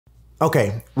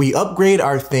Okay, we upgrade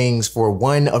our things for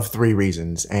one of three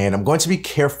reasons, and I'm going to be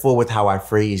careful with how I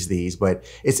phrase these, but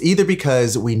it's either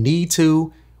because we need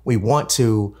to, we want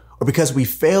to, or because we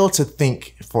fail to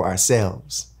think for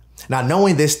ourselves. Now,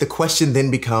 knowing this, the question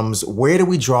then becomes, where do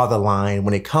we draw the line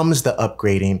when it comes to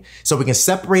upgrading so we can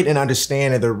separate and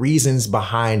understand the reasons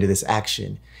behind this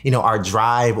action? You know, our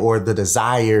drive or the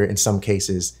desire in some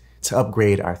cases to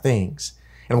upgrade our things.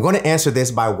 And I'm going to answer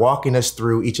this by walking us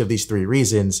through each of these three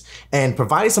reasons and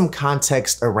providing some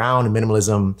context around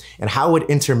minimalism and how it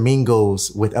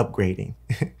intermingles with upgrading.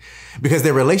 Because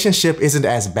their relationship isn't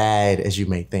as bad as you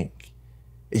may think.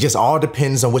 It just all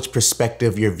depends on which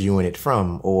perspective you're viewing it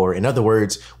from, or in other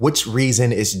words, which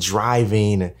reason is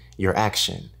driving your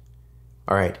action.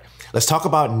 All right, let's talk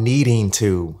about needing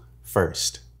to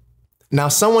first. Now,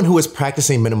 someone who is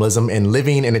practicing minimalism and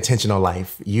living an intentional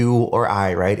life, you or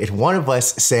I, right? If one of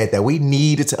us said that we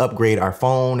needed to upgrade our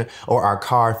phone or our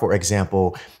car, for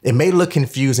example, it may look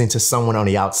confusing to someone on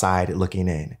the outside looking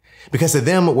in. Because to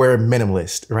them, we're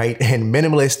minimalist, right? And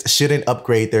minimalists shouldn't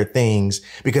upgrade their things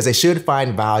because they should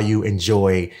find value and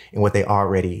joy in what they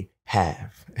already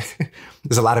have.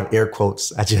 There's a lot of air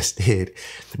quotes I just did.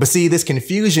 But see, this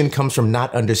confusion comes from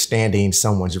not understanding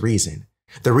someone's reason.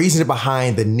 The reason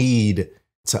behind the need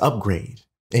to upgrade.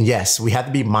 And yes, we have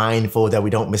to be mindful that we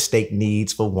don't mistake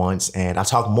needs for wants, and I'll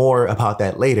talk more about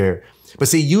that later. But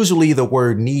see, usually the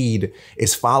word need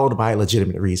is followed by a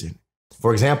legitimate reason.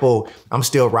 For example, I'm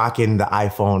still rocking the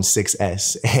iPhone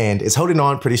 6s and it's holding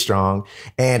on pretty strong,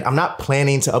 and I'm not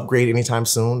planning to upgrade anytime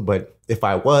soon, but if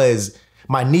I was,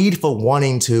 my need for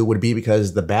wanting to would be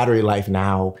because the battery life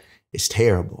now is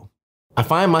terrible. I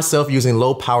find myself using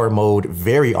low power mode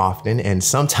very often and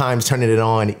sometimes turning it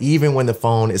on even when the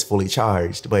phone is fully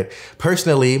charged. But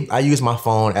personally, I use my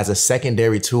phone as a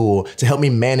secondary tool to help me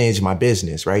manage my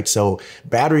business, right? So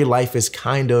battery life is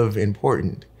kind of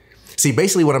important. See,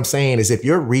 basically what I'm saying is if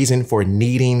your reason for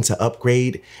needing to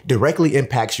upgrade directly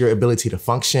impacts your ability to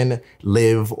function,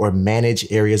 live, or manage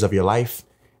areas of your life,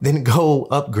 then go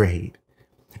upgrade.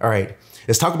 All right,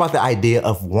 let's talk about the idea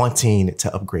of wanting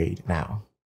to upgrade now.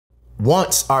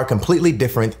 Wants are completely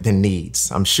different than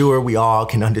needs. I'm sure we all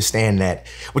can understand that,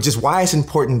 which is why it's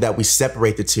important that we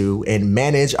separate the two and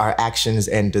manage our actions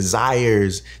and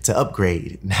desires to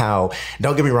upgrade. Now,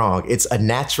 don't get me wrong, it's a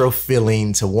natural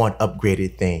feeling to want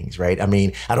upgraded things, right? I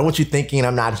mean, I don't want you thinking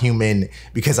I'm not human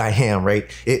because I am, right?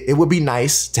 It would be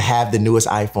nice to have the newest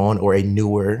iPhone or a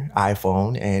newer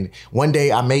iPhone, and one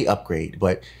day I may upgrade,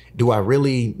 but do I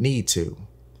really need to?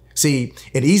 See,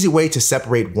 an easy way to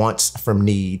separate wants from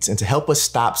needs and to help us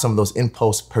stop some of those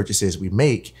impulse purchases we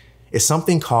make is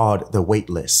something called the wait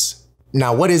list.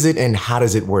 Now, what is it and how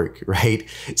does it work, right?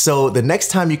 So the next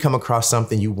time you come across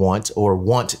something you want or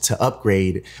want to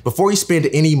upgrade, before you spend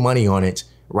any money on it,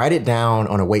 write it down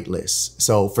on a wait list.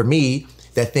 So for me,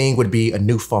 that thing would be a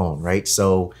new phone, right?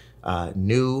 So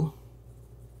new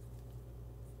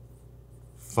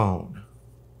phone.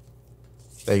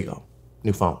 There you go,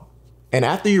 new phone. And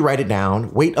after you write it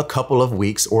down, wait a couple of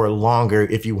weeks or longer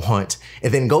if you want,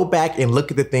 and then go back and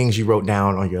look at the things you wrote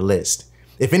down on your list.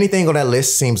 If anything on that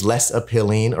list seems less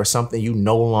appealing or something you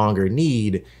no longer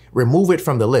need, remove it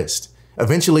from the list.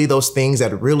 Eventually, those things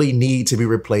that really need to be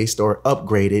replaced or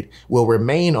upgraded will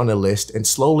remain on the list and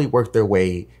slowly work their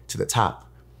way to the top.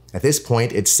 At this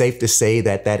point, it's safe to say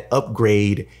that that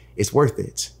upgrade is worth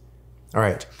it. All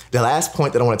right, the last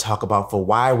point that I want to talk about for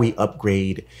why we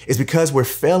upgrade is because we're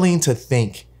failing to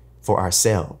think for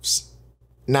ourselves.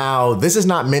 Now, this is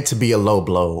not meant to be a low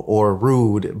blow or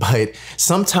rude, but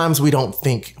sometimes we don't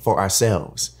think for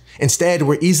ourselves. Instead,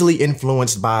 we're easily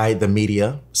influenced by the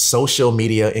media, social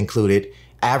media included,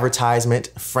 advertisement,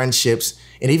 friendships,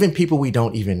 and even people we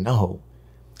don't even know.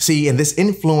 See, and this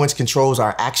influence controls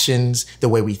our actions, the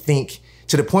way we think,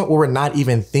 to the point where we're not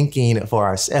even thinking for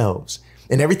ourselves.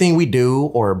 And everything we do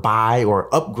or buy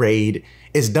or upgrade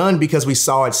is done because we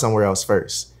saw it somewhere else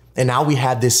first. And now we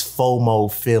have this FOMO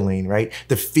feeling, right?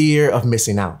 The fear of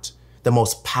missing out, the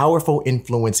most powerful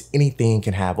influence anything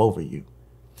can have over you.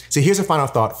 So here's a final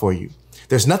thought for you.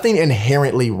 There's nothing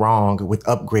inherently wrong with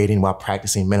upgrading while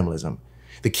practicing minimalism.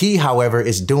 The key, however,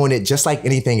 is doing it just like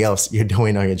anything else you're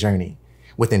doing on your journey,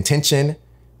 with intention,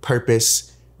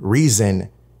 purpose, reason,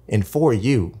 and for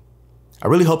you. I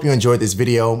really hope you enjoyed this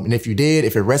video, and if you did,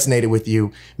 if it resonated with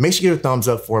you, make sure you give a thumbs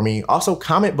up for me. Also,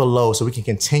 comment below so we can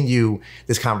continue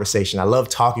this conversation. I love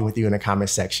talking with you in the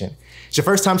comment section. It's your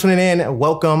first time tuning in,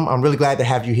 welcome. I'm really glad to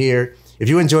have you here. If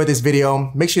you enjoyed this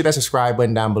video, make sure you hit that subscribe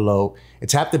button down below and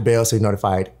tap the bell so you're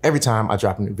notified every time I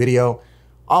drop a new video.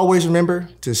 Always remember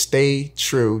to stay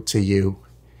true to you,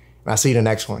 and I'll see you in the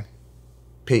next one.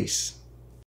 Peace.